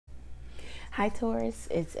Hi Taurus,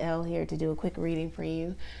 it's Elle here to do a quick reading for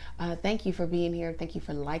you. Thank you for being here. Thank you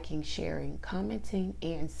for liking, sharing, commenting,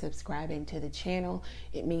 and subscribing to the channel.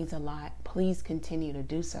 It means a lot. Please continue to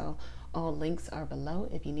do so. All links are below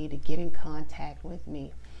if you need to get in contact with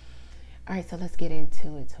me. All right, so let's get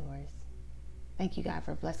into it, Taurus. Thank you, God,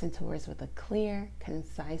 for blessing Taurus with a clear,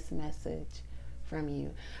 concise message from you.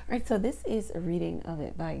 All right, so this is a reading of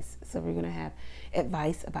advice. So we're going to have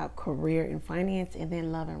advice about career and finance, and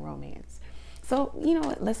then love and romance. So, you know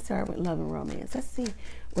what, let's start with love and romance. Let's see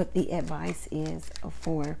what the advice is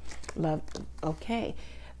for love. Okay,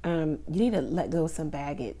 you need to let go of some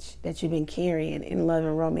baggage that you've been carrying in love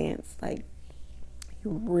and romance. Like,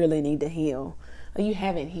 you really need to heal. Or you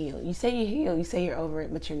haven't healed. You say you heal, you say you're over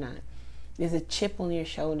it, but you're not. There's a chip on your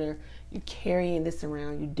shoulder. You're carrying this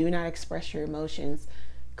around. You do not express your emotions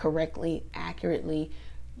correctly, accurately.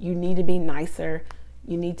 You need to be nicer.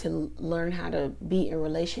 You need to learn how to be in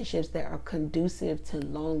relationships that are conducive to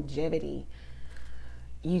longevity.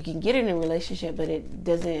 You can get in a relationship, but it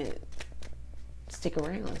doesn't stick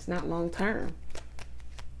around. It's not long term.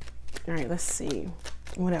 All right, let's see.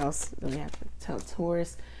 What else do we have to tell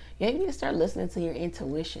Taurus? Yeah, you need to start listening to your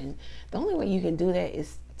intuition. The only way you can do that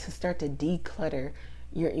is to start to declutter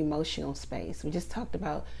your emotional space. We just talked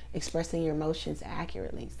about expressing your emotions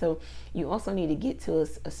accurately. So you also need to get to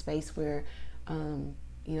a space where,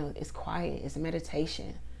 you know, it's quiet, it's a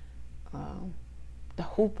meditation. The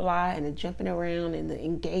hoopla and the jumping around and the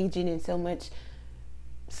engaging in so much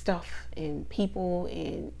stuff and people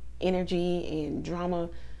and energy and drama,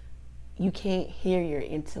 you can't hear your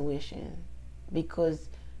intuition because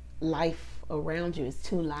life around you is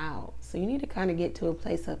too loud. So you need to kind of get to a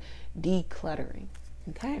place of decluttering.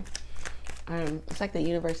 Okay, it's like the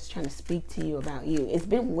universe is trying to speak to you about you. It's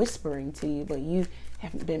been whispering to you, but you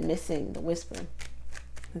haven't been missing the whisper.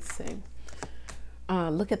 Let's see.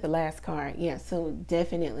 Look at the last card. Yeah, so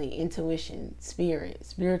definitely intuition, spirit,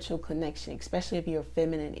 spiritual connection, especially if you're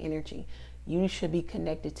feminine energy. You should be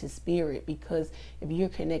connected to spirit, because if you're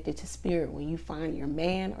connected to spirit, when you find your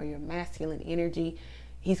man or your masculine energy,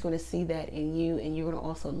 he's going to see that in you, and you're going to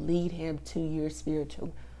also lead him to your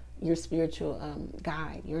spiritual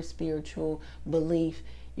guide, your spiritual belief.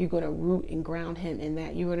 You're going to root and ground him in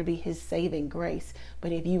that. You're going to be his saving grace.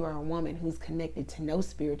 But if you are a woman who's connected to no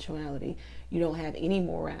spirituality, you don't have any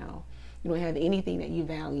morale, you don't have anything that you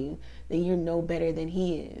value, then you're no better than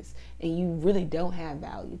he is, and you really don't have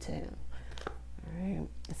value to him. All right,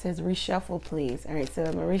 it says reshuffle, please. All right, so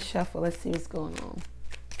I'm going to reshuffle. Let's see what's going on.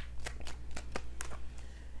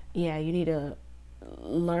 Yeah, you need to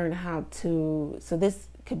learn how to, so this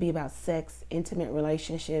could be about sex, intimate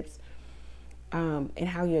relationships, and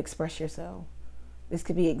how you express yourself. This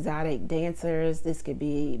could be exotic dancers. This could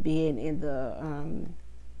be being in the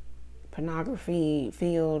pornography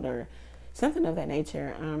field or something of that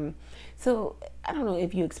nature. So I don't know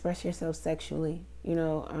if you express yourself sexually, you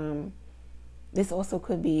know, this also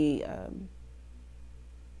could be,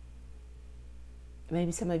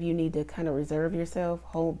 maybe some of you need to kind of reserve yourself,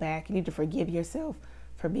 hold back. You need to forgive yourself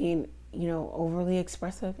for being, you know, overly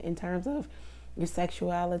expressive in terms of your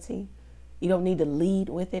sexuality. You don't need to lead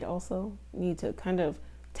with it also. You need to kind of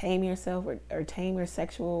tame yourself or tame your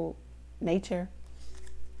sexual nature.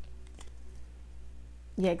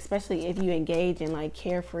 Yeah, especially if you engage in like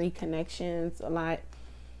carefree connections a lot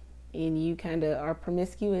and you kind of are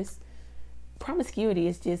promiscuous. Promiscuity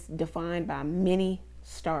is just defined by many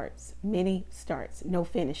starts, no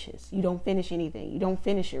finishes. You don't finish anything. You don't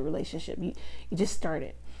finish your relationship. You just start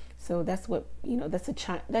it. So that's what, you know, that's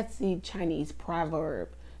the Chinese proverb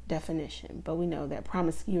definition. But we know that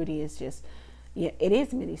promiscuity is just, yeah, it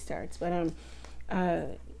is many starts. But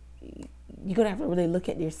you're gonna have to really look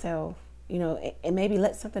at yourself, you know, and maybe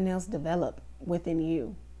let something else develop within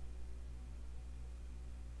you.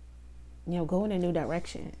 You know, go in a new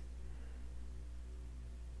direction.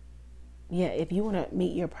 Yeah, if you want to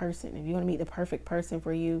meet your person, if you want to meet the perfect person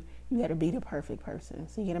for you, you got to be the perfect person.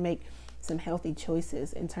 So you got to make some healthy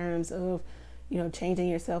choices in terms of, you know, changing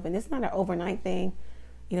yourself. And it's not an overnight thing.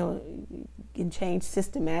 You know, you can change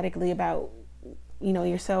systematically about, you know,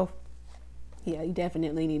 yourself. Yeah, you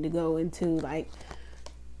definitely need to go into like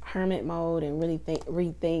hermit mode and really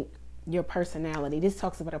rethink your personality. This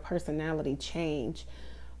talks about a personality change,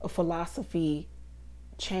 a philosophy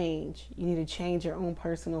change. You need to change your own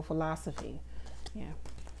personal philosophy. Yeah.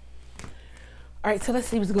 All right, so let's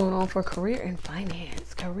see what's going on for career and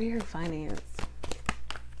finance. Career and finance.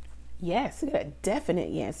 Yes, you got a definite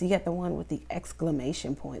yes. You got the one with the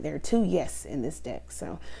exclamation point. There are two yes in this deck.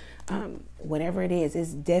 So Whatever it is,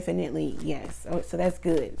 it's definitely yes. So that's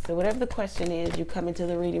good. So whatever the question is you come into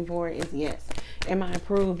the reading for is yes. Am I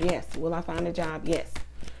approved? Yes. Will I find a job? Yes.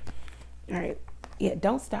 All right. Yeah,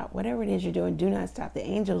 don't stop. Whatever it is you're doing, do not stop. The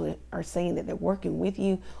angels are saying that they're working with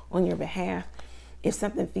you on your behalf. If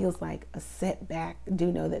something feels like a setback,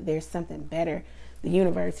 do know that there's something better. The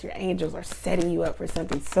universe, your angels are setting you up for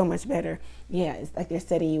something so much better. Yeah, it's like they're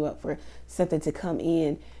setting you up for something to come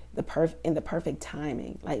in the perfect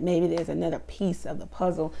timing. Like maybe there's another piece of the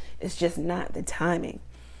puzzle. It's just not the timing.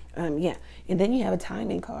 Yeah, and then you have a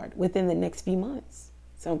timing card within the next few months.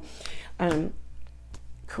 So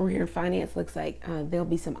career and finance looks like there'll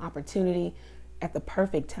be some opportunity at the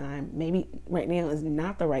perfect time. Maybe right now is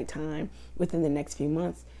not the right time. Within the next few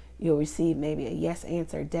months, you'll receive maybe a yes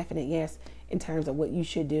answer, a definite yes, in terms of what you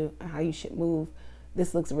should do, how you should move.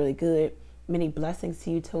 This looks really good. Many blessings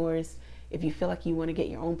to you, Taurus. If you feel like you want to get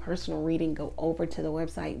your own personal reading, go over to the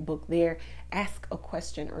website, book there, ask a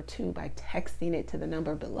question or two by texting it to the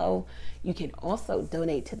number below. You can also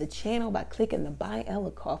donate to the channel by clicking the Buy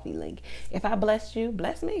Ella Coffee link. If I blessed you,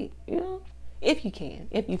 bless me, you know, if you can,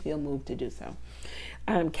 if you feel moved to do so.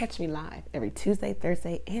 Catch me live every Tuesday,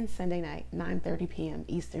 Thursday, and Sunday night, 9:30 p.m.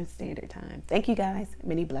 Eastern Standard Time. Thank you guys.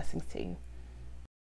 Many blessings to you.